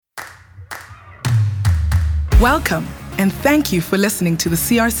Welcome, and thank you for listening to the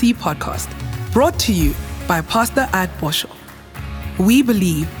CRC podcast, brought to you by Pastor Ad Bosho. We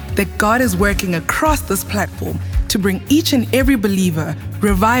believe that God is working across this platform to bring each and every believer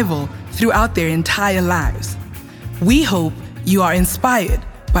revival throughout their entire lives. We hope you are inspired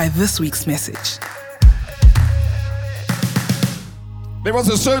by this week's message. There was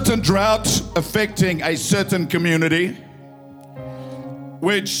a certain drought affecting a certain community,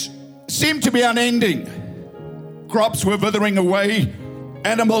 which seemed to be unending. Crops were withering away,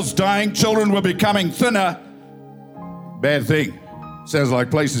 animals dying, children were becoming thinner. Bad thing. Sounds like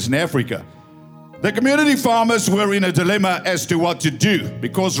places in Africa. The community farmers were in a dilemma as to what to do,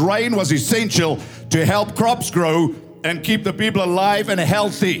 because rain was essential to help crops grow and keep the people alive and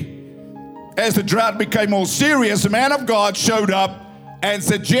healthy. As the drought became more serious, a man of God showed up and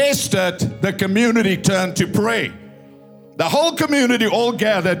suggested the community turn to pray. The whole community all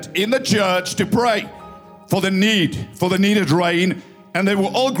gathered in the church to pray for the needed rain, and they were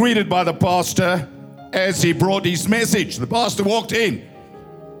all greeted by the pastor as he brought his message. The pastor walked in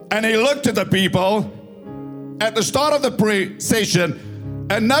and he looked at the people at the start of the prayer session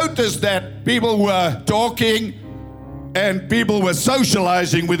and noticed that people were talking and people were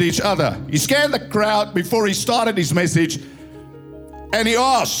socializing with each other. He scanned the crowd before he started his message, and he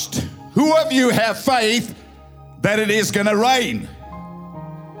asked, "Who of you have faith that it is going to rain?"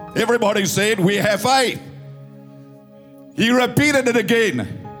 Everybody said, "We have faith." He repeated it again.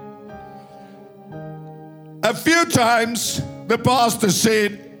 A few times, the pastor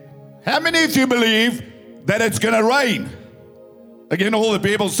said, "How many of you believe that it's going to rain?" Again, all the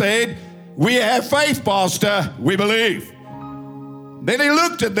people said, "We have faith, Pastor, we believe." Then he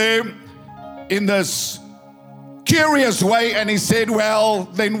looked at them in this curious way and he said, "Well,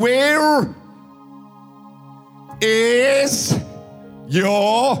 then where is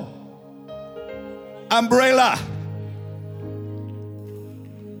your umbrella?"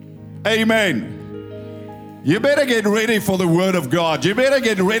 Amen. You better get ready for the word of God. You better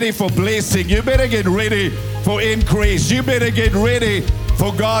get ready for blessing. You better get ready for increase. You better get ready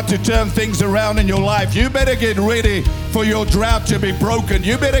for God to turn things around in your life. You better get ready for your drought to be broken.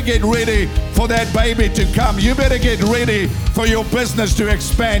 You better get ready for that baby to come. You better get ready for your business to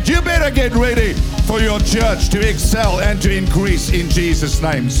expand. You better get ready for your church to excel and to increase in Jesus'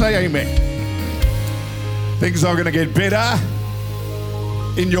 name. Say amen. Things are going to get better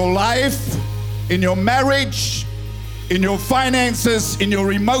in your life, in your marriage, in your finances, in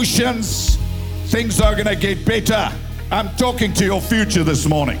your emotions. Things are going to get better. I'm talking to your future this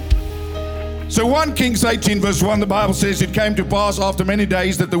morning. So 1 Kings 18 verse 1, the Bible says, "It came to pass after many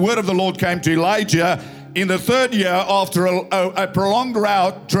days that the word of the Lord came to Elijah in the 3rd year after a prolonged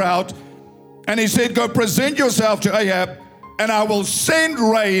drought. And he said, 'Go present yourself to Ahab, and I will send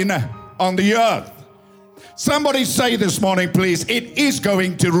rain on the earth.'" Somebody say this morning, please, it is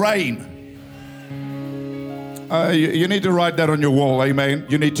going to rain. You need to write that on your wall, amen.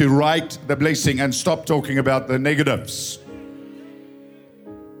 You need to write the blessing and stop talking about the negatives.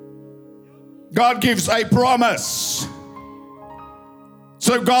 God gives a promise.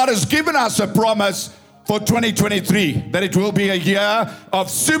 So God has given us a promise for 2023, that it will be a year of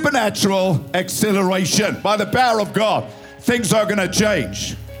supernatural acceleration. By the power of God, things are going to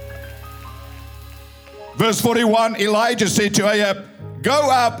change. Verse 41, Elijah said to Ahab,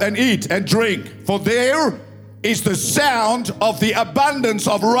 "Go up and eat and drink, for there is the sound of the abundance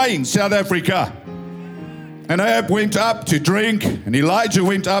of rain," South Africa. And Ahab went up to drink, and Elijah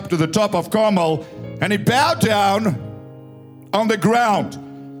went up to the top of Carmel, and he bowed down on the ground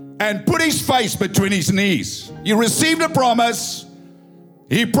and put his face between his knees. He received a promise,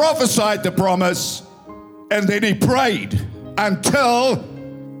 he prophesied the promise, and then he prayed until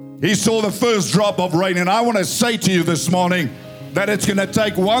he saw the first drop of rain. And I want to say to you this morning that it's going to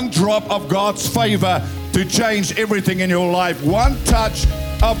take one drop of God's favor to change everything in your life. One touch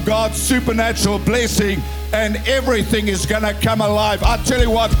of God's supernatural blessing and everything is going to come alive. I tell you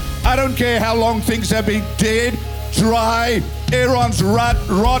what, I don't care how long things have been dead, dry. Aaron's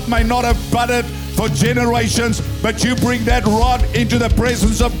rod may not have budded for generations, but you bring that rod into the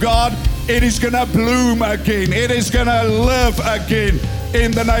presence of God, it is going to bloom again. It is going to live again.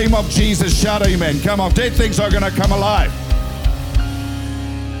 In the name of Jesus, shout amen. Come on, dead things are going to come alive.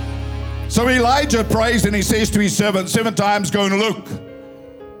 So Elijah prays and he says to his servant 7 times, "Go and look.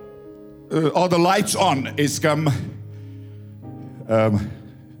 Are the lights on? Is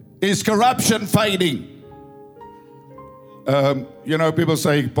corruption fading?" People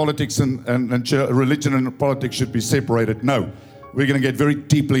say politics and religion and politics should be separated. No, we're going to get very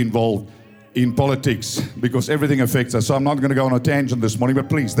deeply involved in politics because everything affects us. So I'm not going to go on a tangent this morning, but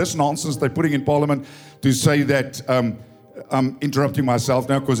please, this nonsense they're putting in Parliament to say that, I'm interrupting myself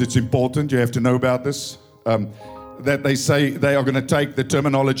now because it's important, you have to know about this, that they say they are going to take the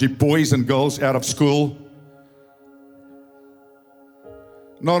terminology boys and girls out of school.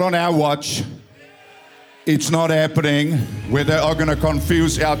 Not on our watch. It's not happening, where they are going to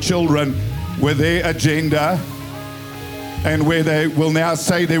confuse our children with their agenda, and where they will now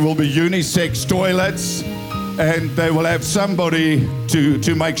say there will be unisex toilets, and they will have somebody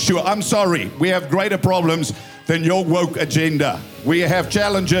to make sure. I'm sorry, we have greater problems than your woke agenda. We have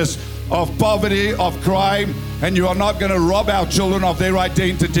challenges of poverty, of crime, and you are not going to rob our children of their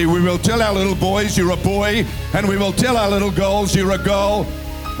identity. We will tell our little boys, you're a boy, and we will tell our little girls, you're a girl,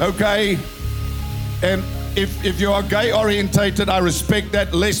 okay? And if you are gay orientated, I respect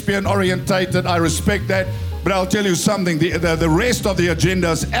that. Lesbian orientated, I respect that. But I'll tell you something, the rest of the agenda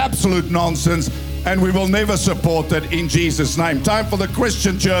is absolute nonsense, and we will never support it in Jesus' name. Time for the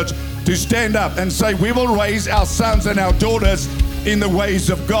Christian church to stand up and say, we will raise our sons and our daughters in the ways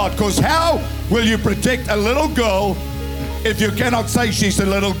of God. Because how will you protect a little girl if you cannot say she's a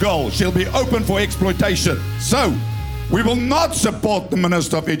little girl? She'll be open for exploitation. So, we will not support the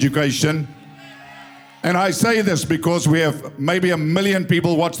Minister of Education. And I say this because we have maybe 1 million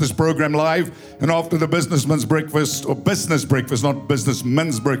people watch this program live, and after the businessman's breakfast, or business breakfast, not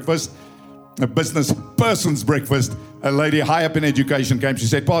businessman's breakfast, a business person's breakfast, a lady high up in education came. She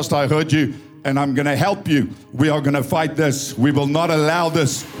said, Pastor, I heard you, and I'm going to help you. We are going to fight this. We will not allow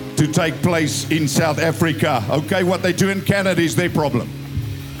this to take place in South Africa. Okay, what they do in Canada is their problem.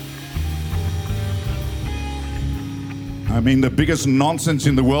 I mean, the biggest nonsense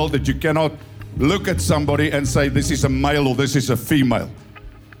in the world that you cannot look at somebody and say, this is a male or this is a female.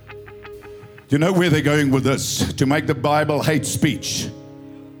 Do you know where they're going with this? To make the Bible hate speech.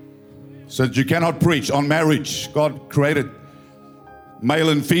 So that you cannot preach on marriage. God created male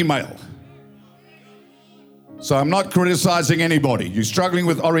and female. So I'm not criticizing anybody. You're struggling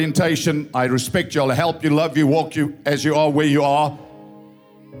with orientation. I respect you. I'll help you, love you, walk you as you are where you are.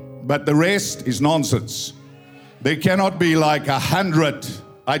 But the rest is nonsense. There cannot be like 100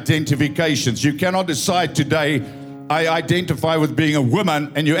 identifications. You cannot decide today, I identify with being a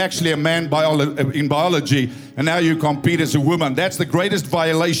woman, and you're actually a man in biology, and now you compete as a woman. That's the greatest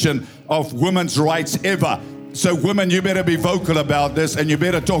violation of women's rights ever. So women, you better be vocal about this, and you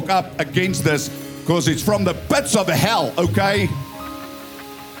better talk up against this, because it's from the pits of hell, okay?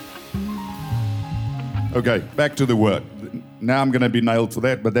 Okay, back to the word. Now I'm going to be nailed for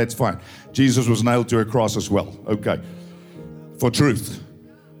that, but that's fine. Jesus was nailed to a cross as well, okay, for truth.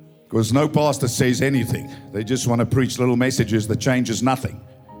 Because no pastor says anything. They just want to preach little messages that changes nothing.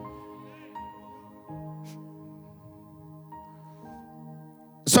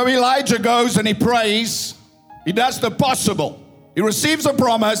 So Elijah goes and he prays. He does the possible. He receives a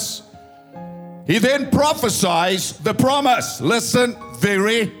promise. He then prophesies the promise. Listen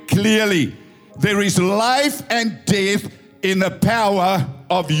very clearly. There is life and death in the power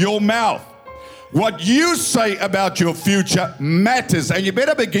of your mouth. What you say about your future matters, and you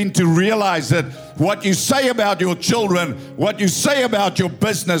better begin to realize that what you say about your children, what you say about your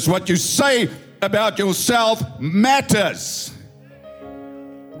business, what you say about yourself matters.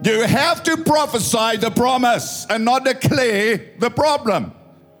 You have to prophesy the promise and not declare the problem.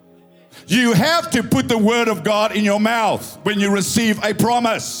 You have to put the word of God in your mouth when you receive a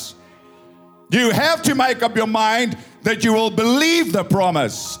promise. You have to make up your mind that you will believe the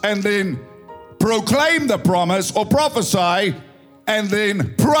promise and then proclaim the promise or prophesy and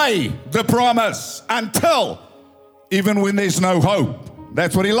then pray the promise until, even when there's no hope.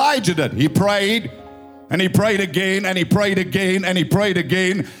 That's what Elijah did. He prayed and he prayed again and he prayed again and he prayed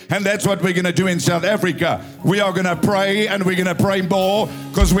again. And that's what we're going to do in South Africa. We are going to pray and we're going to pray more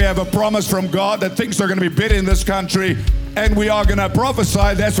because we have a promise from God that things are going to be better in this country. And we are going to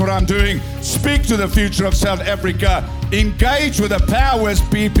prophesy. That's what I'm doing. Speak to the future of South Africa. Engage with the powers,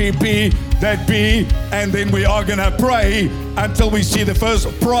 PPP, that be. And then we are going to pray until we see the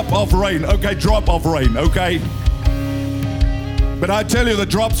first drop of rain. Okay, drop of rain, okay? But I tell you, the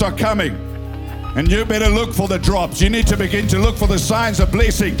drops are coming. And you better look for the drops. You need to begin to look for the signs of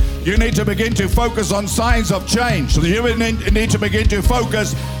blessing. You need to begin to focus on signs of change. You need to begin to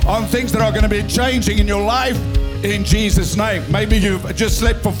focus on things that are going to be changing in your life. In Jesus' name. Maybe you've just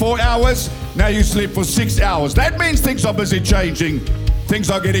slept for 4 hours, now you sleep for 6 hours. That means things are busy changing.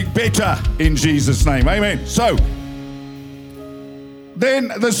 Things are getting better in Jesus' name. Amen. So, then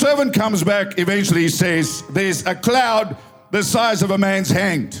the servant comes back, eventually he says, there's a cloud the size of a man's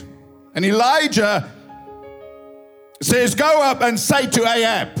hand. And Elijah says, go up and say to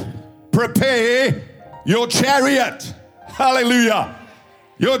Ahab. prepare your chariot. Hallelujah.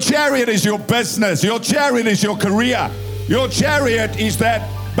 Your chariot is your business. Your chariot is your career. Your chariot is that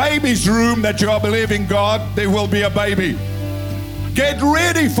baby's room that you are believing God, there will be a baby. Get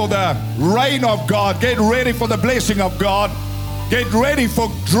ready for the reign of God. Get ready for the blessing of God. Get ready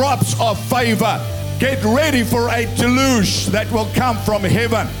for drops of favor. Get ready for a deluge that will come from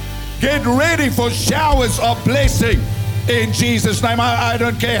heaven. Get ready for showers of blessing in Jesus' name. I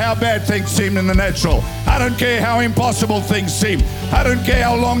don't care how bad things seem in the natural. I don't care how impossible things seem. I don't care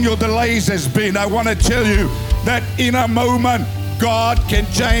how long your delays has been. I want to tell you that in a moment, God can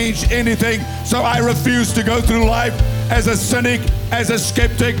change anything. So I refuse to go through life as a cynic, as a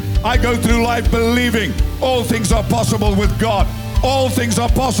skeptic. I go through life believing all things are possible with God. All things are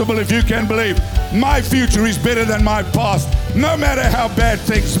possible if you can believe. My future is better than my past. No matter how bad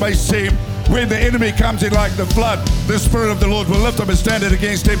things may seem, when the enemy comes in like the flood, the Spirit of the Lord will lift up a standard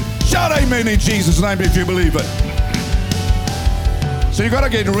against him. Shout amen in Jesus' name if you believe it. So you got to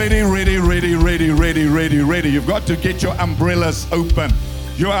get ready. You've got to get your umbrellas open.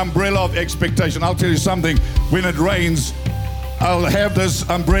 Your umbrella of expectation. I'll tell you something. When it rains, I'll have this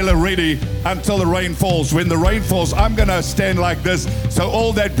umbrella ready until the rain falls. When the rain falls, I'm going to stand like this so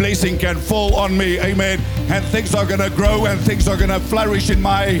all that blessing can fall on me. Amen. And things are going to grow and things are going to flourish in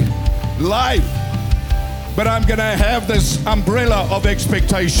my life. But I'm going to have this umbrella of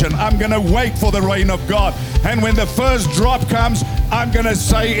expectation. I'm going to wait for the rain of God. And when the first drop comes, I'm going to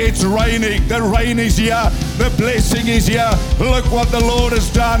say it's raining. The rain is here. The blessing is here. Look what the Lord has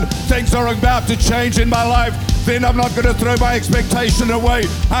done. Things are about to change in my life. Then I'm not going to throw my expectation away.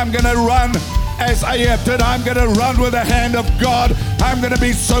 I'm going to run as Ahab did. I'm going to run with the hand of God. I'm going to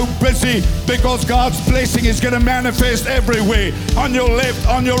be so busy because God's blessing is going to manifest everywhere. On your left,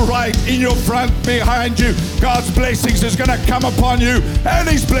 on your right, in your front, behind you. God's blessings is going to come upon you, and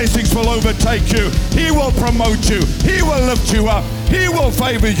His blessings will overtake you. He will promote you. He will lift you up. He will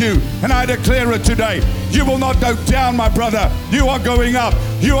favor you. And I declare it today. You will not go down, my brother. You are going up.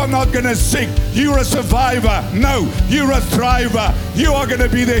 You are not going to sink. You're a survivor. No, you're a thriver. You are going to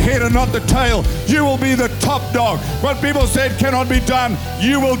be the head and not the tail. You will be the top dog. What people said cannot be done,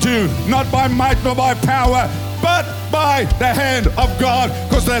 you will do. Not by might nor by power, but by the hand of God,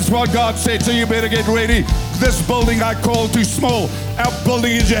 because that's what God said. So you better get ready. This building I call too small. Our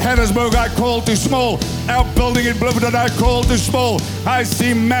building in Johannesburg I call too small. Our building in Bloemfontein I call too small. I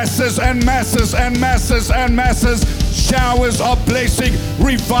see masses and masses and masses and masses, showers of blessing,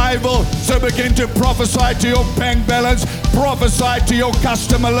 revival. So begin to prophesy to your bank balance, prophesy to your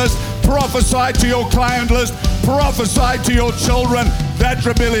customer list, prophesy to your client list, prophesy to your children, that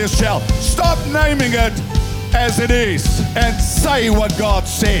rebellious shall. Stop naming it as it is and say what God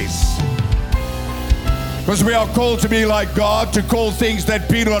says. Because we are called to be like God, to call things that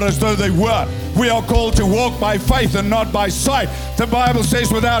be not as though they were. We are called to walk by faith and not by sight. The Bible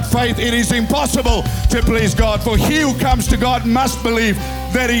says without faith it is impossible to please God. For he who comes to God must believe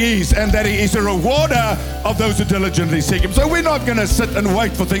that He is, and that He is a rewarder of those who diligently seek Him. So we're not going to sit and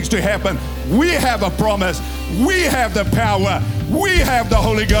wait for things to happen. We have a promise. We have the power. We have the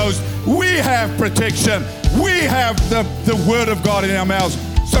Holy Ghost. We have protection. We have the Word of God in our mouths.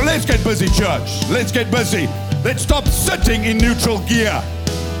 So let's get busy, church. Let's get busy. Let's stop sitting in neutral gear.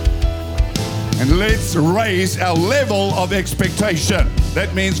 And let's raise our level of expectation.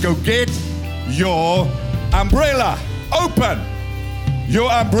 That means go get your umbrella. Open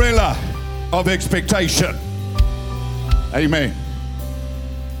your umbrella of expectation. Amen.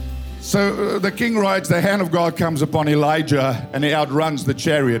 So the king writes, the hand of God comes upon Elijah and he outruns the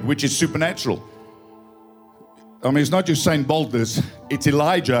chariot, which is supernatural. I mean, it's not just St. Boldness, it's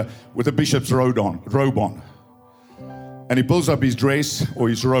Elijah with a bishop's robe on. And he pulls up his dress or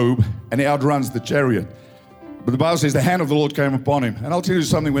his robe and he outruns the chariot. But the Bible says the hand of the Lord came upon him. And I'll tell you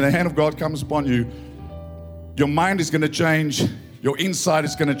something, when the hand of God comes upon you, your mind is going to change, your insight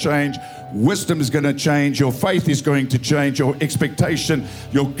is going to change, wisdom is going to change, your faith is going to change, your expectation,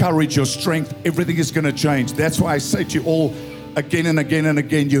 your courage, your strength, everything is going to change. That's why I say to you all again and again and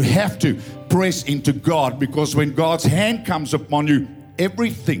again, you have to press into God, because when God's hand comes upon you,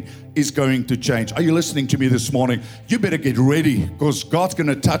 everything is going to change. Are you listening to me this morning? You better get ready, because God's going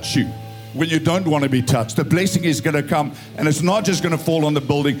to touch you when you don't want to be touched. The blessing is going to come, and it's not just going to fall on the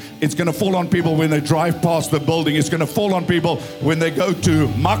building. It's going to fall on people when they drive past the building. It's going to fall on people when they go to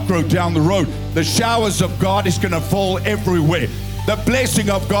Makro down the road. The showers of God is going to fall everywhere. the blessing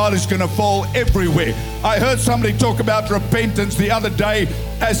of God is going to fall everywhere. I heard somebody talk about repentance the other day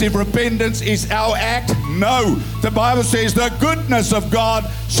as if repentance is our act. No, the Bible says the goodness of God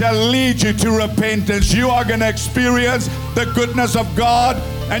shall lead you to repentance. You are going to experience the goodness of God,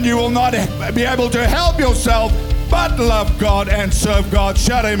 and you will not be able to help yourself but love God and serve God.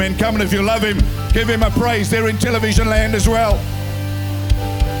 Shout amen. Come on, if you love Him, give Him a praise. They're in television land as well.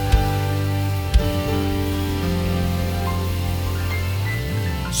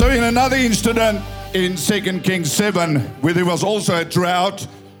 So in another incident in 2 Kings 7, where there was also a drought,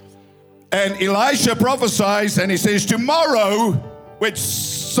 and Elisha prophesies, and he says, tomorrow, which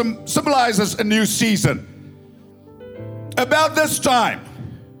symbolizes a new season, about this time,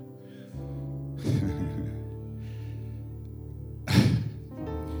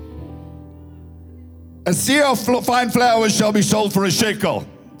 a seah of fine flour shall be sold for a shekel.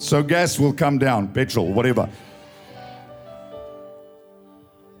 So gas will come down, petrol, whatever.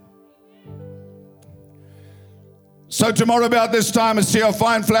 So tomorrow about this time, a seah of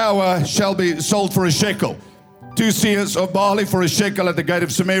fine flour shall be sold for a shekel. 2 seahs of barley for a shekel at the gate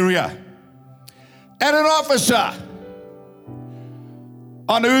of Samaria. And an officer,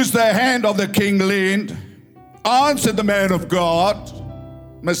 on whose the hand of the king leaned, answered the man of God,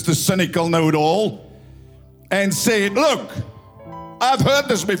 Mr. Cynical Know-it-all, and said, look, I've heard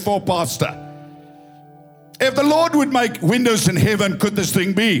this before, Pastor. If the Lord would make windows in heaven, could this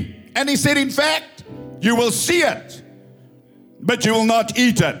thing be? And he said, in fact, you will see it, but you will not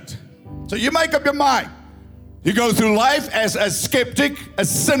eat it. So you make up your mind. You go through life as a skeptic, a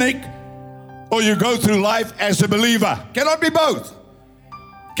cynic, or you go through life as a believer. Cannot be both.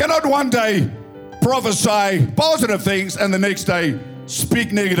 Cannot one day prophesy positive things and the next day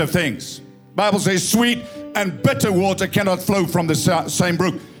speak negative things. Bible says sweet and bitter water cannot flow from the same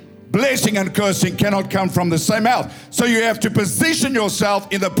brook. Blessing and cursing cannot come from the same mouth. So you have to position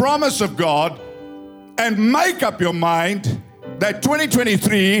yourself in the promise of God and make up your mind that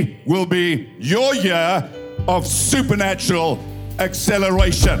 2023 will be your year of supernatural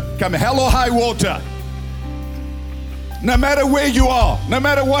acceleration. Come hell or high water. No matter where you are, no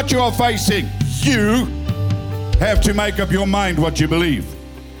matter what you are facing, you have to make up your mind what you believe.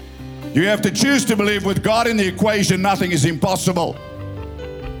 You have to choose to believe with God in the equation, nothing is impossible.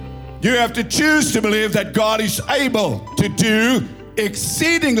 You have to choose to believe that God is able to do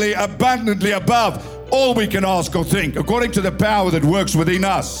exceedingly abundantly above all we can ask or think, according to the power that works within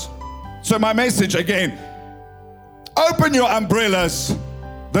us. So my message again, open your umbrellas,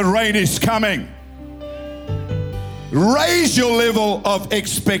 the rain is coming. Raise your level of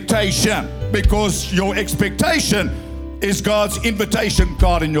expectation, because your expectation is God's invitation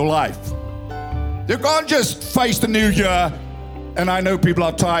card in your life. You can't just face the new year, and I know people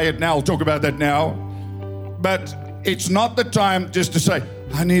are tired now, I'll talk about that now, but it's not the time just to say,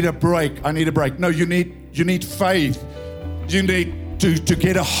 I need a break. No, you need faith. You need to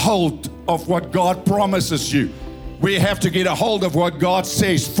get a hold of what God promises you. We have to get a hold of what God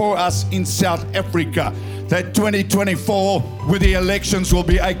says for us in South Africa. That 2024, with the elections, will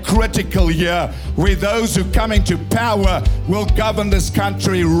be a critical year where those who come into power will govern this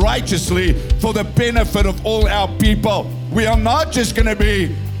country righteously for the benefit of all our people. We are not just going to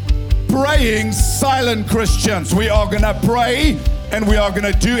be praying silent Christians. We are going to pray and we are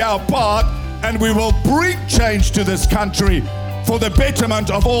going to do our part, and we will bring change to this country for the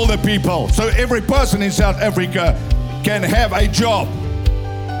betterment of all the people. So every person in South Africa can have a job.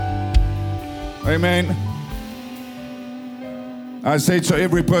 Amen. I said so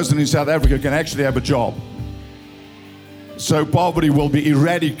every person in South Africa can actually have a job. So poverty will be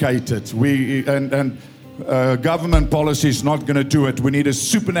eradicated. Government policy is not going to do it. We need a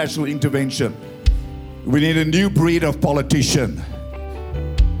supernatural intervention. We need a new breed of politician.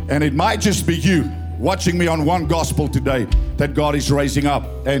 And it might just be you watching me on One Gospel today that God is raising up,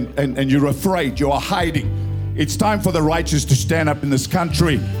 and you're afraid, you are hiding. It's time for the righteous to stand up in this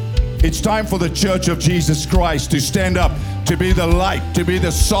country. It's time for the Church of Jesus Christ to stand up, to be the light, to be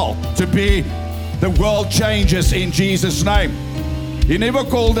the salt, to be the world changers in Jesus' name. He never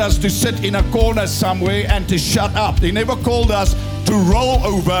called us to sit in a corner somewhere and to shut up. He never called us to roll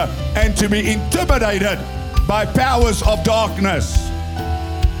over and to be intimidated by powers of darkness.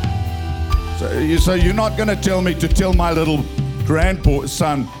 So you're not going to tell me to tell my little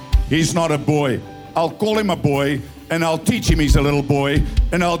grandson he's not a boy. I'll call him a boy, and I'll teach him he's a little boy,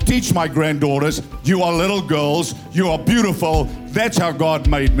 and I'll teach my granddaughters, you are little girls, you are beautiful, that's how God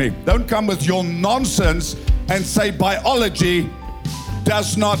made me. Don't come with your nonsense and say biology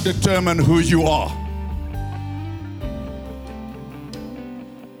does not determine who you are.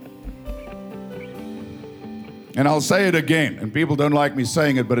 And I'll say it again, and people don't like me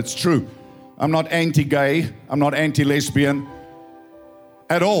saying it, but it's true. I'm not anti-gay. I'm not anti-lesbian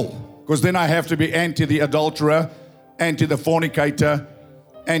at all. Because then I have to be anti the adulterer, anti the fornicator,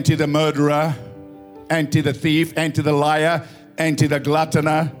 anti the murderer, anti the thief, anti the liar, anti the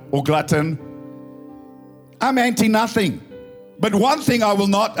gluttoner or glutton. I'm anti nothing. But one thing I will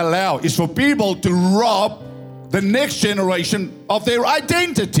not allow is for people to rob the next generation of their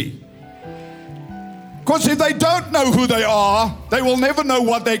identity. Because if they don't know who they are, they will never know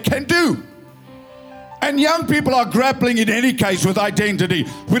what they can do. And young people are grappling in any case with identity.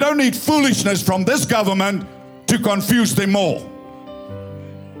 We don't need foolishness from this government to confuse them more.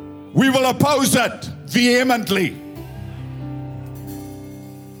 We will oppose it vehemently.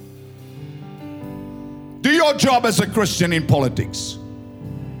 Do your job as a Christian in politics.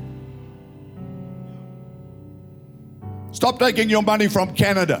 Stop taking your money from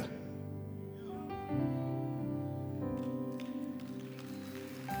Canada.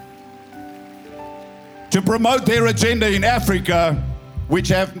 To promote their agenda in Africa, which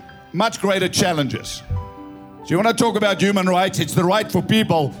have much greater challenges. So you want to talk about human rights? It's the right for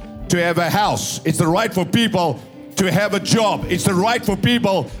people to have a house. It's the right for people to have a job. It's the right for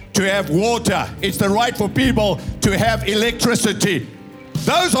people to have water. It's the right for people to have electricity.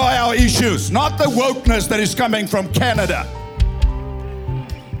 Those are our issues, not the wokeness that is coming from Canada.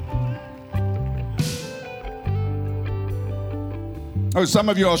 Oh, some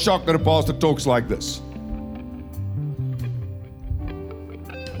of you are shocked that a pastor talks like this.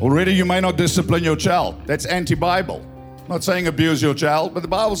 Already you may not discipline your child. That's anti-Bible. I'm not saying abuse your child, but the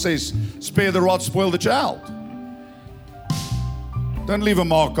Bible says spare the rod, spoil the child. Don't leave a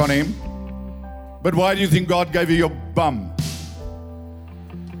mark on him. But why do you think God gave you your bum?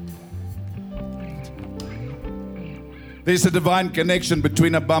 There's a divine connection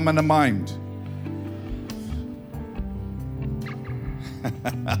between a bum and a mind.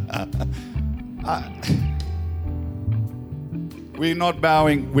 We're not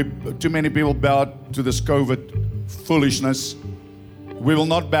bowing. Too many people bow to this COVID foolishness. We will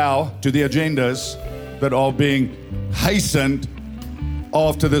not bow to the agendas that are being hastened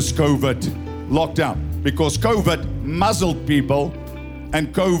after this COVID lockdown. Because COVID muzzled people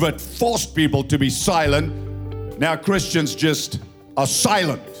and COVID forced people to be silent. Now Christians just are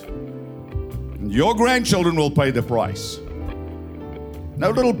silent. And your grandchildren will pay the price. No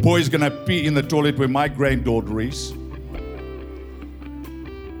little boy's going to pee in the toilet where my granddaughter is.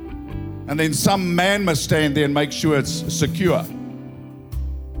 And then some man must stand there and make sure it's secure.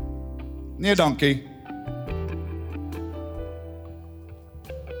 Nee, donkey.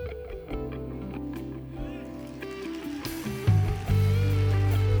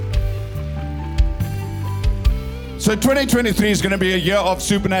 So 2023 is going to be a year of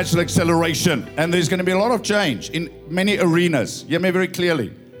supernatural acceleration, and there's going to be a lot of change in many arenas. Hear me very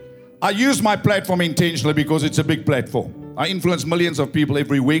clearly. I use my platform intentionally because it's a big platform. I influence millions of people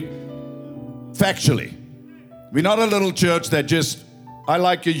every week. Factually, we're not a little church that just, I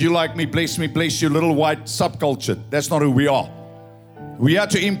like you, you like me, bless you, little white subculture. That's not who we are. We are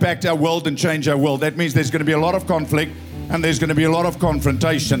to impact our world and change our world. That means there's going to be a lot of conflict and there's going to be a lot of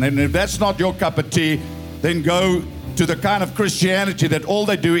confrontation. And if that's not your cup of tea, then go to the kind of Christianity that all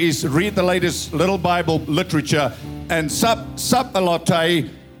they do is read the latest little Bible literature and sup a latte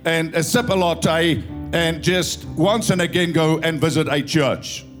and a sip a latte and just once and again go and visit a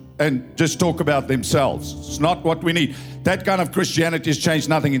church and just talk about themselves. It's not what we need. That kind of Christianity has changed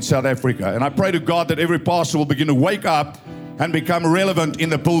nothing in South Africa. And I pray to God that every pastor will begin to wake up and become relevant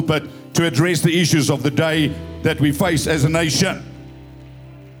in the pulpit to address the issues of the day that we face as a nation.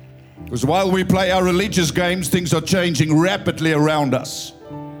 Because while we play our religious games, things are changing rapidly around us.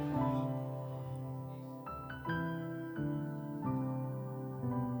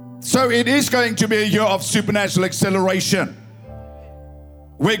 So it is going to be a year of supernatural acceleration,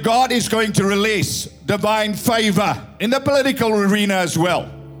 where God is going to release divine favor in the political arena as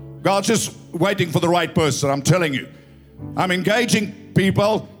well. God's just waiting for the right person, I'm telling you. I'm engaging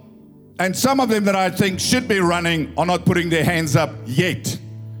people, and some of them that I think should be running are not putting their hands up yet.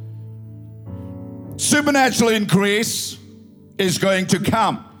 Supernatural increase is going to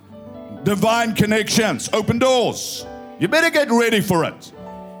come. Divine connections, open doors. You better get ready for it.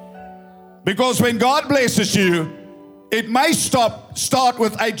 Because when God blesses you, it may start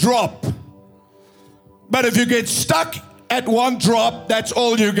with a drop. But if you get stuck at one drop, that's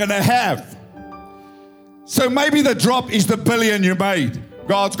all you're going to have. So maybe the drop is the billion you made.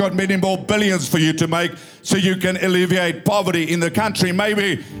 God's got many more billions for you to make so you can alleviate poverty in the country.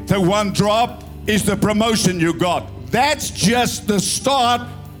 Maybe the one drop is the promotion you got. That's just the start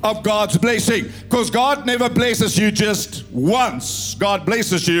of God's blessing. Because God never blesses you just once. God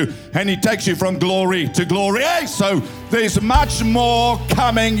blesses you and He takes you from glory to glory. Hey, so there's much more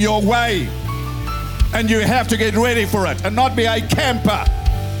coming your way. And you have to get ready for it and not be a camper.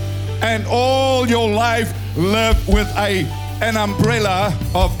 And all your life live with an umbrella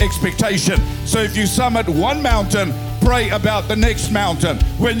of expectation. So if you summit one mountain, pray about the next mountain.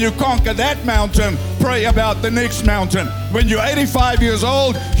 When you conquer that mountain, pray about the next mountain. When you're 85 years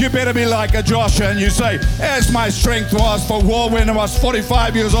old, you better be like a Joshua and you say, as my strength was for war when I was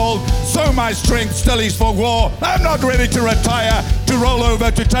 45 years old, so my strength still is for war. I'm not ready to retire, to roll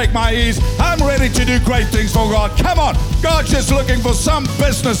over, to take my ease. I'm ready to do great things for God. Come on, God's just looking for some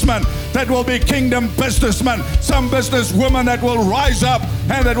businessmen that will be kingdom businessmen, some businesswomen that will rise up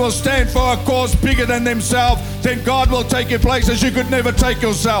and that will stand for a cause bigger than themselves. Then God will take you places you could never take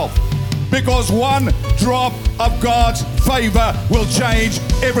yourself. Because one drop of God's favor will change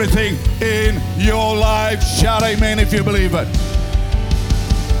everything in your life. Shout amen if you believe it.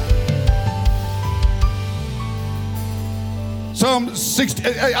 Psalm 60,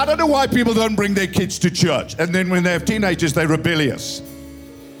 I don't know why people don't bring their kids to church. And then when they have teenagers, they're rebellious.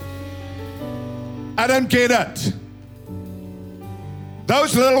 I don't get it.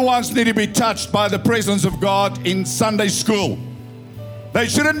 Those little ones need to be touched by the presence of God in Sunday school. They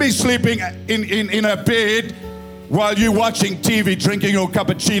shouldn't be sleeping in a bed while you're watching TV, drinking your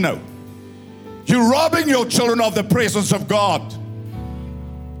cappuccino. You're robbing your children of the presence of God.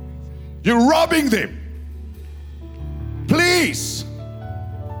 You're robbing them. Please.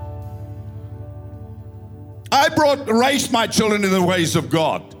 I raised my children in the ways of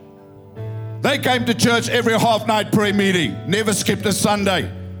God. They came to church every half-night prayer meeting, never skipped a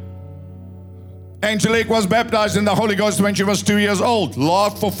Sunday. Angelique was baptized in the Holy Ghost when she was 2 years old.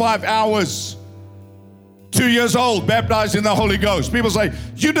 Laughed for 5 hours. 2 years old, baptized in the Holy Ghost. People say,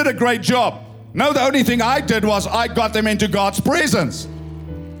 you did a great job. No, the only thing I did was I got them into God's presence.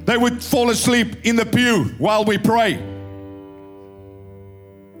 They would fall asleep in the pew while we pray.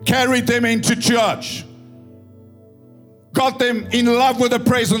 Carried them into church. Got them in love with the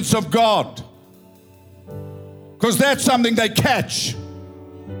presence of God. Because that's something they catch.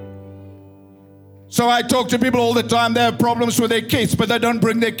 So I talk to people all the time, they have problems with their kids, but they don't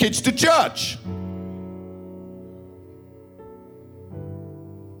bring their kids to church.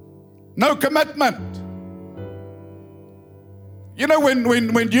 No commitment. You know,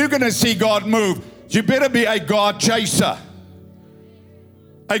 when you're going to see God move, you better be a God chaser,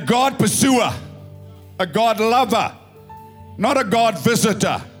 a God pursuer, a God lover, not a God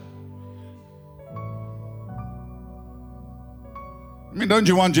visitor. I mean, don't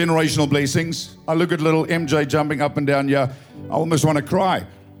you want generational blessings? I look at little MJ jumping up and down here. I almost want to cry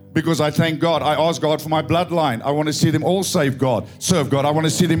because I thank God. I ask God for my bloodline. I want to see them all serve God. I want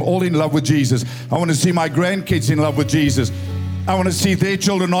to see them all in love with Jesus. I want to see my grandkids in love with Jesus. I want to see their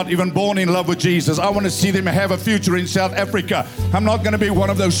children not even born in love with Jesus. I want to see them have a future in South Africa. I'm not going to be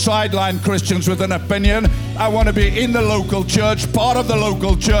one of those sideline Christians with an opinion. I want to be in the local church, part of the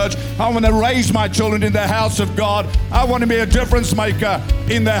local church. I want to raise my children in the house of God. I want to be a difference maker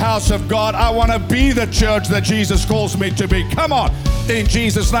in the house of God. I want to be the church that Jesus calls me to be. Come on, in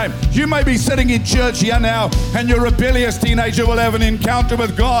Jesus' name. You may be sitting in church here now and your rebellious teenager will have an encounter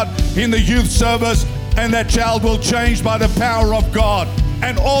with God in the youth service. And that child will change by the power of God.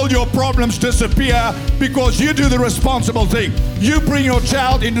 And all your problems disappear because you do the responsible thing. You bring your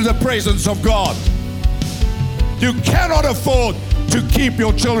child into the presence of God. You cannot afford to keep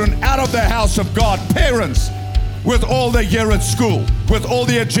your children out of the house of God. Parents, with all the year at school, with all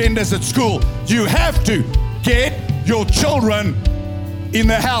the agendas at school, you have to get your children in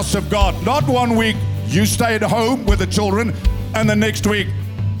the house of God. Not 1 week you stay at home with the children and the next week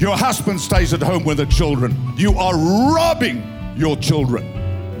your husband stays at home with the children. You are robbing your children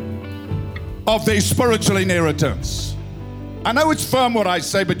of their spiritual inheritance. I know it's firm what I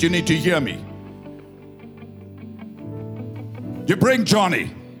say, but you need to hear me. You bring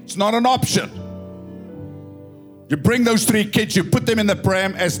Johnny. It's not an option. You bring those 3 kids, you put them in the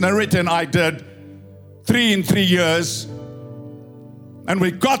pram, as Narita and I did, 3 in 3 years, and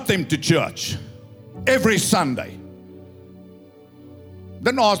we got them to church every Sunday.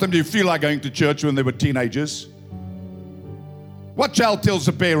 Then ask them, do you feel like going to church when they were teenagers? What child tells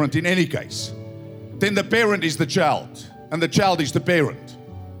the parent in any case? Then the parent is the child, and the child is the parent.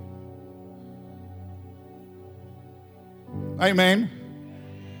 Amen.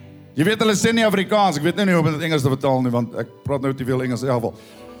 Jy weet hulle sê nie Afrikaans, ek weet nie hoe om dit Engels te vertaal nie, want ek praat nou te veel Engels in geval.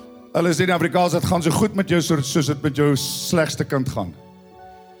 Hulle sê in Afrikaans, dit gaan so goed met jou soos dit met jou slegste kind gaan.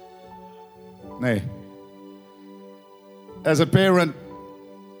 Nee. As a parent,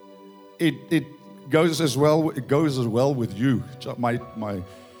 it goes as well. It goes as well with you.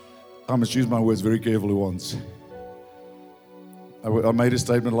 I must use my words very carefully once. I made a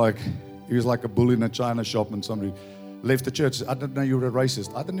statement like, he was like a bull in a china shop, and somebody left the church. I didn't know you were a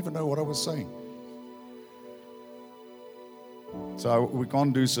racist. I didn't even know what I was saying. So we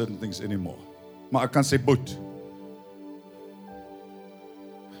can't do certain things anymore. Maar ek kan sê boet.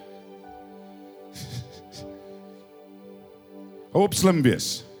 Hoop slim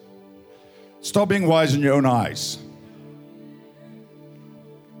wees. Stop being wise in your own eyes.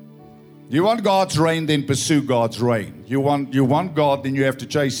 You want God's reign, then pursue God's reign. You want God, then you have to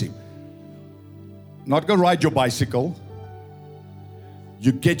chase Him. Not go ride your bicycle.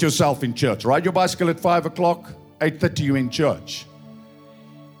 You get yourself in church. Ride your bicycle at 5 o'clock, 8:30 you're in church.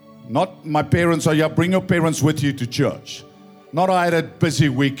 Not my parents are here, bring your parents with you to church. Not I had a busy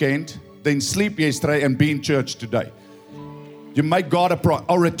weekend, then sleep yesterday and be in church today. You make God a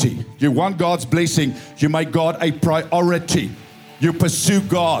priority. You want God's blessing, you make God a priority. You pursue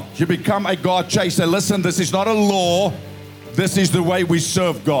God. You become a God chaser. Listen, this is not a law. This is the way we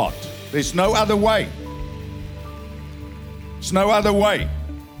serve God. There's no other way. There's no other way.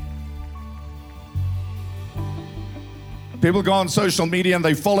 People go on social media and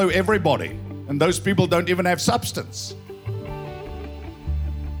they follow everybody. And those people don't even have substance.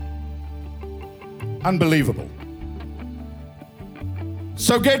 Unbelievable.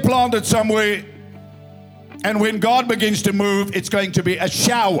 So get planted somewhere. And when God begins to move, it's going to be a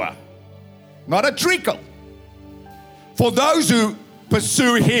shower, not a trickle. For those who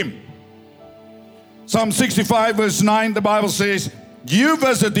pursue Him. Psalm 65 verse 9, the Bible says, you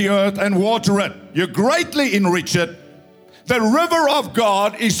visit the earth and water it. You greatly enrich it. The river of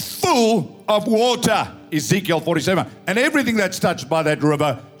God is full of water. Ezekiel 47. And everything that's touched by that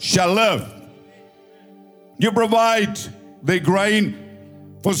river shall live. You provide the grain,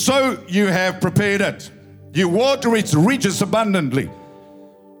 for so you have prepared it. You water its ridges abundantly.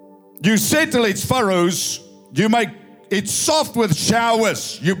 You settle its furrows. You make it soft with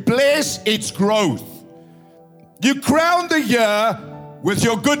showers. You bless its growth. You crown the year with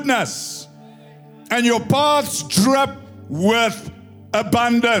your goodness. And your paths drip with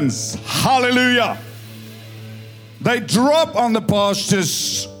abundance. Hallelujah. They drop on the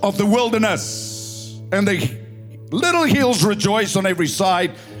pastures of the wilderness. And the little hills rejoice on every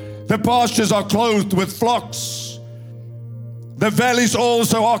side. The pastures are clothed with flocks. The valleys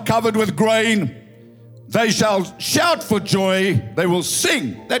also are covered with grain. They shall shout for joy. They will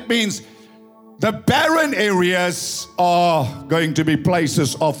sing. That means the barren areas are going to be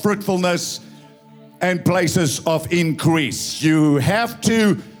places of fruitfulness and places of increase. You have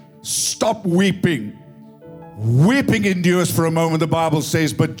to stop weeping. Weeping endures for a moment, the Bible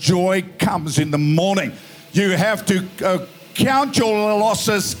says, but joy comes in the morning. You have to count your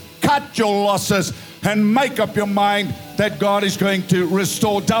losses, cut your losses, and make up your mind that God is going to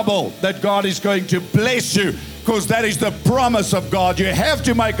restore double, that God is going to bless you, because that is the promise of God. You have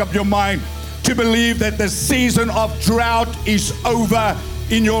to make up your mind to believe that the season of drought is over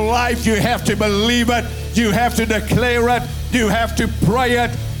in your life. You have to believe it. You have to declare it. You have to pray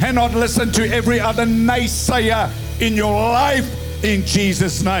it and not listen to every other naysayer in your life in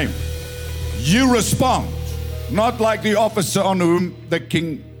Jesus' name. You respond, not like the officer on whom the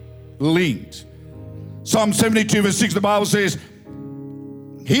king leaned. Psalm 72 verse 6, the Bible says,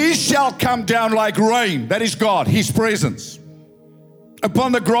 He shall come down like rain, that is God, His presence,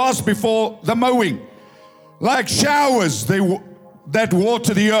 upon the grass before the mowing, like showers that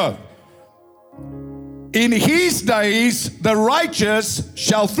water the earth. In His days the righteous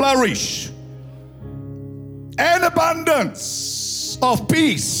shall flourish, and abundance of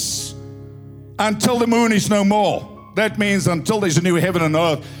peace until the moon is no more. That means until there's a new heaven and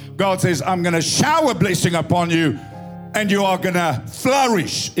earth. God says, I'm going to shower blessing upon you, and you are going to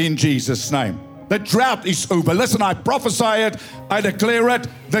flourish in Jesus' name. The drought is over. Listen, I prophesy it. I declare it.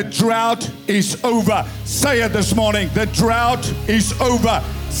 The drought is over. Say it this morning. The drought is over.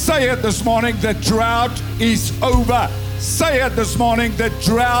 Say it this morning. The drought is over. Say it this morning. The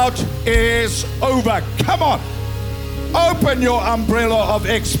drought is over. Come on. Open your umbrella of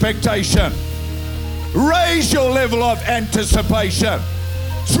expectation. Raise your level of anticipation.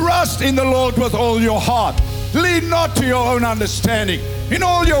 Trust in the Lord with all your heart. Lean not to your own understanding. In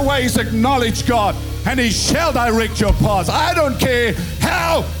all your ways acknowledge God, and He shall direct your paths. I don't care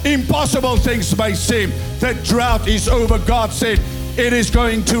how impossible things may seem. The drought is over. God said it is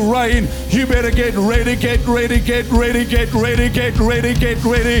going to rain. You better get ready, get ready, get ready, get ready, get ready, get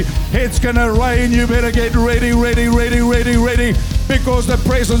ready. It's going to rain. You better get ready, ready, ready, ready, ready, because the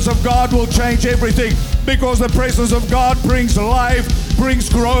presence of God will change everything. because the presence of God brings life, brings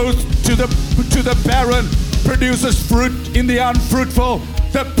growth to the barren, produces fruit in the unfruitful.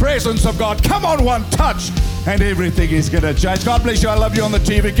 The presence of God. Come on, one touch, and everything is going to change. God bless you. I love you on the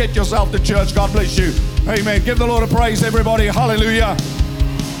TV. Get yourself to church. God bless you. Amen. Give the Lord a praise, everybody. Hallelujah.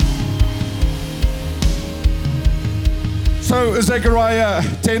 So Zechariah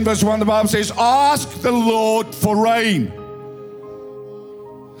 10 verse 1, the Bible says, ask the Lord for rain.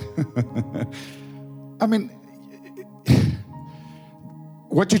 I mean,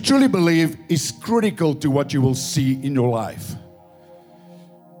 what you truly believe is critical to what you will see in your life.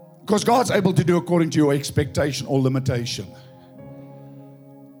 Because God's able to do according to your expectation or limitation.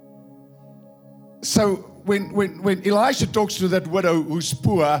 So when Elisha talks to that widow who's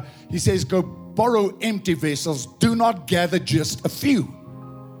poor, he says, go borrow empty vessels. Do not gather just a few.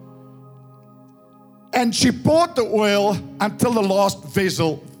 And she poured the oil until the last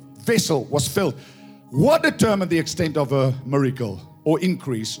vessel was filled. What determined the extent of her miracle or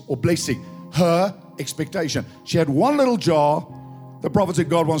increase or blessing? Her expectation. She had one little jar. The prophet said,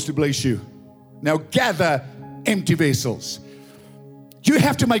 God wants to bless you. Now gather empty vessels. You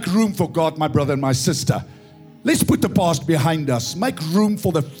have to make room for God, my brother and my sister. Let's put the past behind us. Make room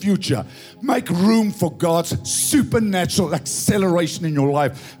for the future. Make room for God's supernatural acceleration in your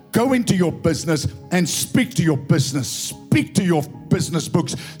life. Go into your business and speak to your business. Speak to your business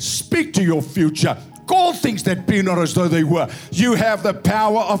books. Speak to your future. Call things that be not as though they were. You have the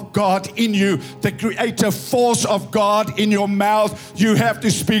power of God in you, the creative force of God in your mouth. You have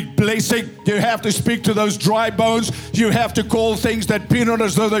to speak blessing. You have to speak to those dry bones. You have to call things that be not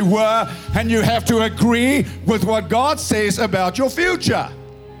as though they were. And you have to agree with what God says about your future.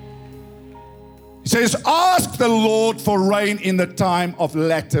 He says, ask the Lord for rain in the time of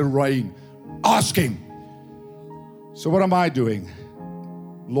latter rain. Ask Him. So what am I doing?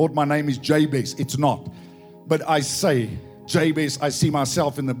 Lord, my name is Jabez. It's not. But I say, Jabez, I see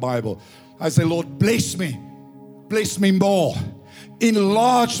myself in the Bible. I say, Lord, bless me. Bless me more.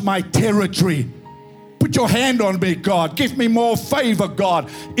 Enlarge my territory. Put your hand on me, God. Give me more favor, God.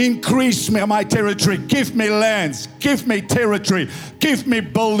 Increase my territory. Give me lands. Give me territory. Give me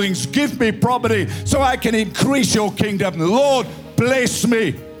buildings. Give me property so I can increase your kingdom. Lord, bless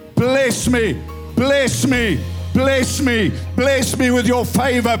me. Bless me. Bless me. Bless me. Bless me with your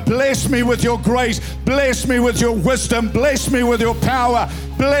favor. Bless me with your grace. Bless me with your wisdom. Bless me with your power.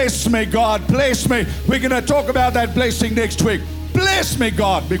 Bless me, God. Bless me. We're going to talk about that blessing next week. Bless me,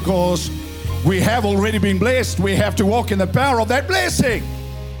 God, because we have already been blessed. We have to walk in the power of that blessing.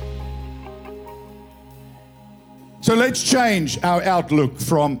 So let's change our outlook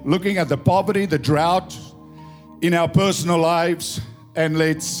from looking at the poverty, the drought in our personal lives, and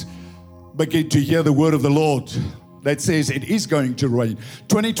let's begin to hear the word of the Lord that says it is going to rain.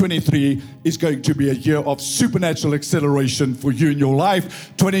 2023 is going to be a year of supernatural acceleration for you in your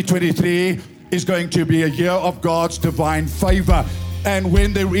life. 2023 is going to be a year of God's divine favor. And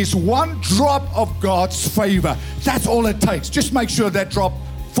when there is one drop of God's favor, that's all it takes. Just make sure that drop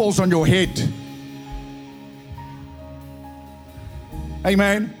falls on your head.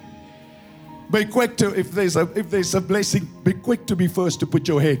 Amen. Be quick to, if there's a blessing, be quick to be first to put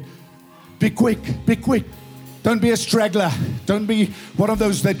your head. Be quick, be quick. Don't be a straggler. Don't be one of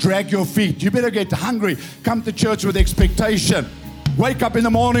those that drag your feet. You better get hungry. Come to church with expectation. Wake up in the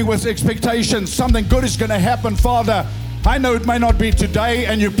morning with expectation. Something good is going to happen, Father. I know it may not be today,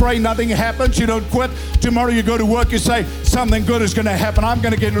 and you pray nothing happens. You don't quit. Tomorrow you go to work, you say, something good is going to happen. I'm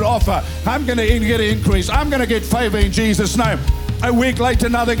going to get an offer. I'm going to get an increase. I'm going to get favor in Jesus' name. A week later,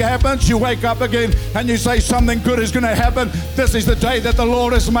 nothing happens. You wake up again and you say something good is going to happen. This is the day that the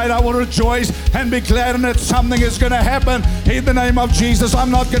Lord has made. I will rejoice and be glad in it. Something is going to happen in the name of Jesus.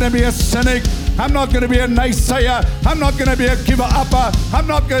 I'm not going to be a cynic. I'm not going to be a naysayer. I'm not going to be a giver-upper. I'm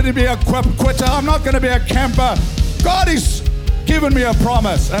not going to be a quitter. I'm not going to be a camper. God has given me a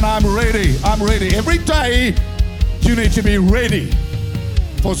promise and I'm ready. I'm ready. Every day you need to be ready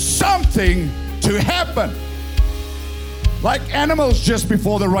for something to happen. Like animals just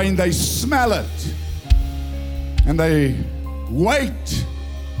before the rain, they smell it and they wait.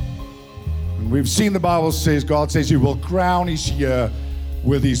 And we've seen the Bible says, God says He will crown His year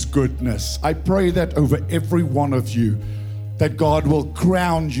with His goodness. I pray that over every one of you, that God will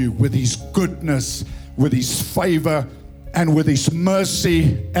crown you with His goodness, with His favor, and with His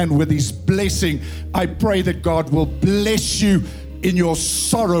mercy, and with His blessing. I pray that God will bless you in your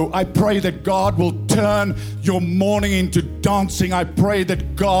sorrow. I pray that God will turn your mourning into dancing. I pray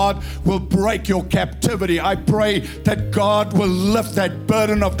that God will break your captivity. I pray that God will lift that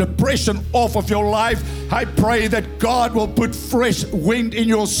burden of depression off of your life. I pray that God will put fresh wind in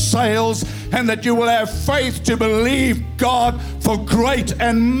your sails and that you will have faith to believe God for great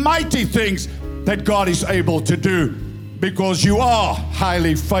and mighty things that God is able to do, because you are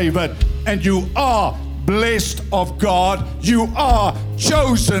highly favored and you are blessed of God. You are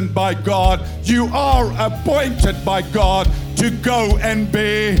chosen by God. You are appointed by God to go and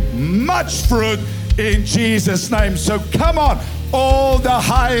bear much fruit in Jesus' name. So come on, all the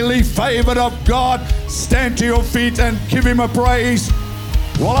highly favored of God, stand to your feet and give Him a praise.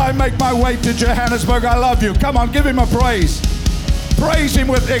 While I make my way to Johannesburg, I love you. Come on, give Him a praise. Praise Him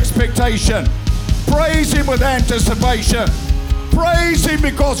with expectation. Praise Him with anticipation. Praise Him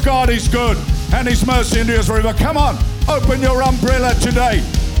because God is good and His mercy endures forever. Come on, open your umbrella today.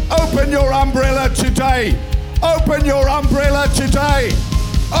 Open your umbrella today. Open your umbrella today.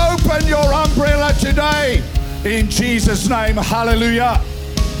 Open your umbrella today. In Jesus' name, hallelujah.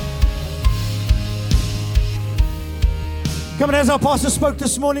 Come on, as our pastor spoke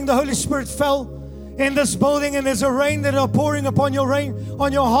this morning, the Holy Spirit fell in this building, and there's a rain that are pouring upon your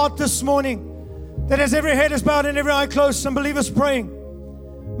heart this morning. That as every head is bowed and every eye closed, some believers praying.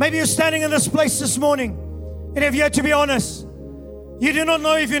 Maybe you're standing in this place this morning, and if you had to be honest, you do not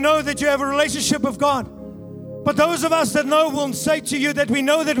know if you know that you have a relationship with God. But those of us that know will say to you that we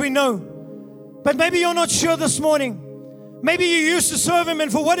know that we know. But maybe you're not sure this morning. Maybe you used to serve Him,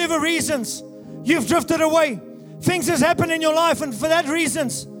 and for whatever reasons, you've drifted away. Things has happened in your life, and for that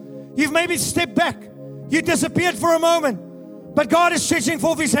reasons, you've maybe stepped back. You disappeared for a moment. But God is stretching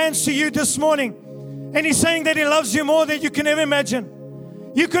forth His hands to you this morning. And He's saying that He loves you more than you can ever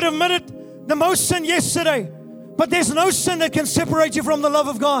imagine. You could have committed the most sin yesterday, but there's no sin that can separate you from the love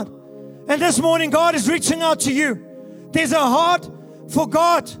of God. And this morning, God is reaching out to you. There's a heart for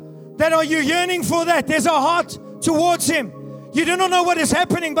God. That are you yearning for that? There's a heart towards Him. You do not know what is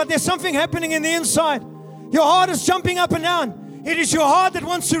happening, but there's something happening in the inside. Your heart is jumping up and down. It is your heart that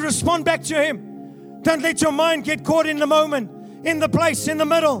wants to respond back to Him. Don't let your mind get caught in the moment, in the place, in the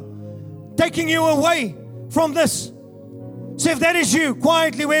middle, taking you away from this. So if that is you,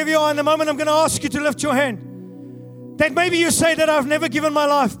 quietly, wherever you are in the moment, I'm going to ask you to lift your hand. That maybe you say that I've never given my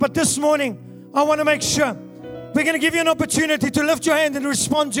life, but this morning, I want to make sure. We're going to give you an opportunity to lift your hand and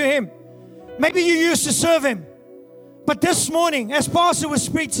respond to Him. Maybe you used to serve Him, but this morning, as Pastor was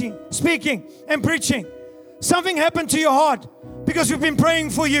speaking and preaching, something happened to your heart because we've been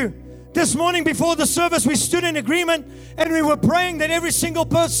praying for you. This morning before the service, we stood in agreement and we were praying that every single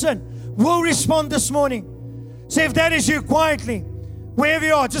person will respond this morning. So if that is you, quietly, wherever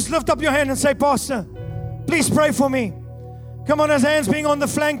you are, just lift up your hand and say, Pastor, please pray for me. Come on, there's hands being on the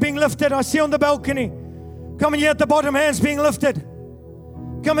flank, being lifted. I see on the balcony. Come on, here at the bottom, hands being lifted.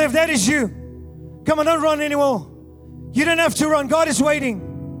 Come on, if that is you. Come on, don't run anymore. You don't have to run. God is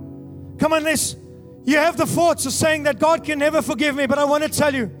waiting. Come on, you have the thoughts of saying that God can never forgive me, but I want to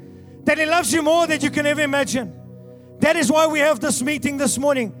tell you that He loves you more than you can ever imagine. That is why we have this meeting this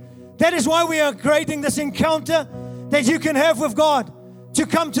morning. That is why we are creating this encounter that you can have with God to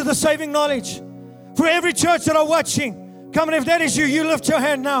come to the saving knowledge. For every church that are watching, come on, if that is you, you lift your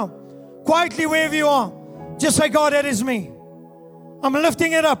hand now. Quietly, wherever you are, just say, God, that is me. I'm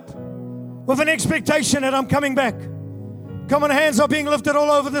lifting it up with an expectation that I'm coming back. Come on, hands are being lifted all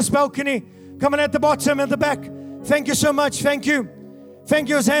over this balcony. Come on, at the bottom and the back. Thank you so much. Thank you. Thank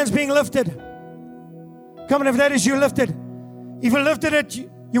you. His hands being lifted. Come on, if that is you, lifted. If you lifted it,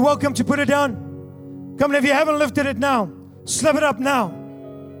 you're welcome to put it down. Come on, if you haven't lifted it now, slip it up now.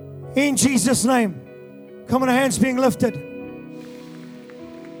 In Jesus' name. Come on, hands being lifted.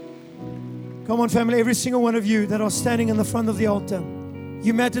 Come on, family, every single one of you that are standing in the front of the altar,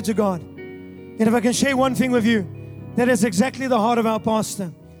 you matter to God. And if I can share one thing with you, that is exactly the heart of our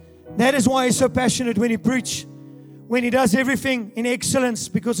pastor. That is why he's so passionate when he preaches, when he does everything in excellence,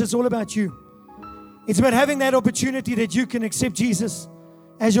 because it's all about you. It's about having that opportunity that you can accept Jesus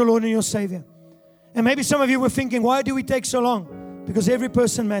as your Lord and your Savior. And maybe some of you were thinking, why do we take so long? Because every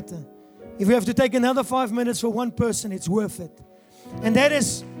person matters. If we have to take another 5 minutes for one person, it's worth it. And that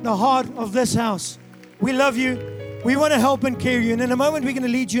is the heart of this house. We love you. We want to help and care you. And in a moment, we're going to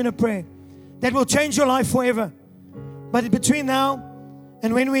lead you in a prayer that will change your life forever. But between now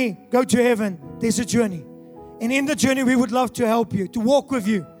and when we go to heaven, there's a journey. And in the journey, we would love to help you, to walk with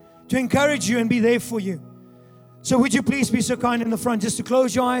you, to encourage you and be there for you. So would you please be so kind in the front just to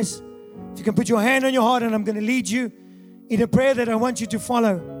close your eyes. If you can put your hand on your heart, and I'm going to lead you in a prayer that I want you to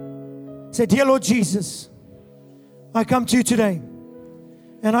follow. Say, dear Lord Jesus, I come to you today.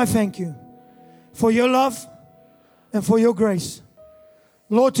 And I thank you for your love and for your grace.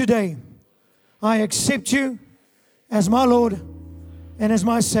 Lord, today, I accept you as my Lord and as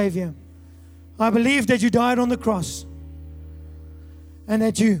my Savior. I believe that you died on the cross and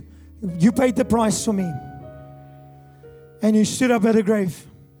that you paid the price for me. And you stood up at the grave.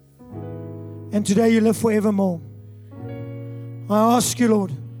 And today you live forevermore. I ask you,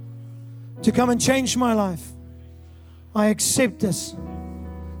 Lord, to come and change my life. I accept this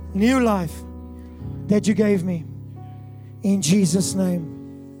new life that you gave me. In Jesus'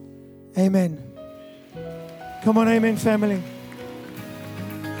 name. Amen. Come on, amen, family.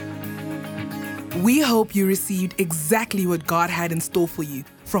 We hope you received exactly what God had in store for you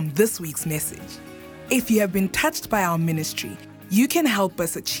from this week's message. If you have been touched by our ministry, you can help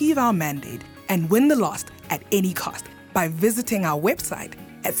us achieve our mandate and win the lost at any cost by visiting our website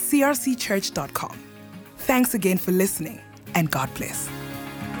at crcchurch.com. Thanks again for listening, and God bless.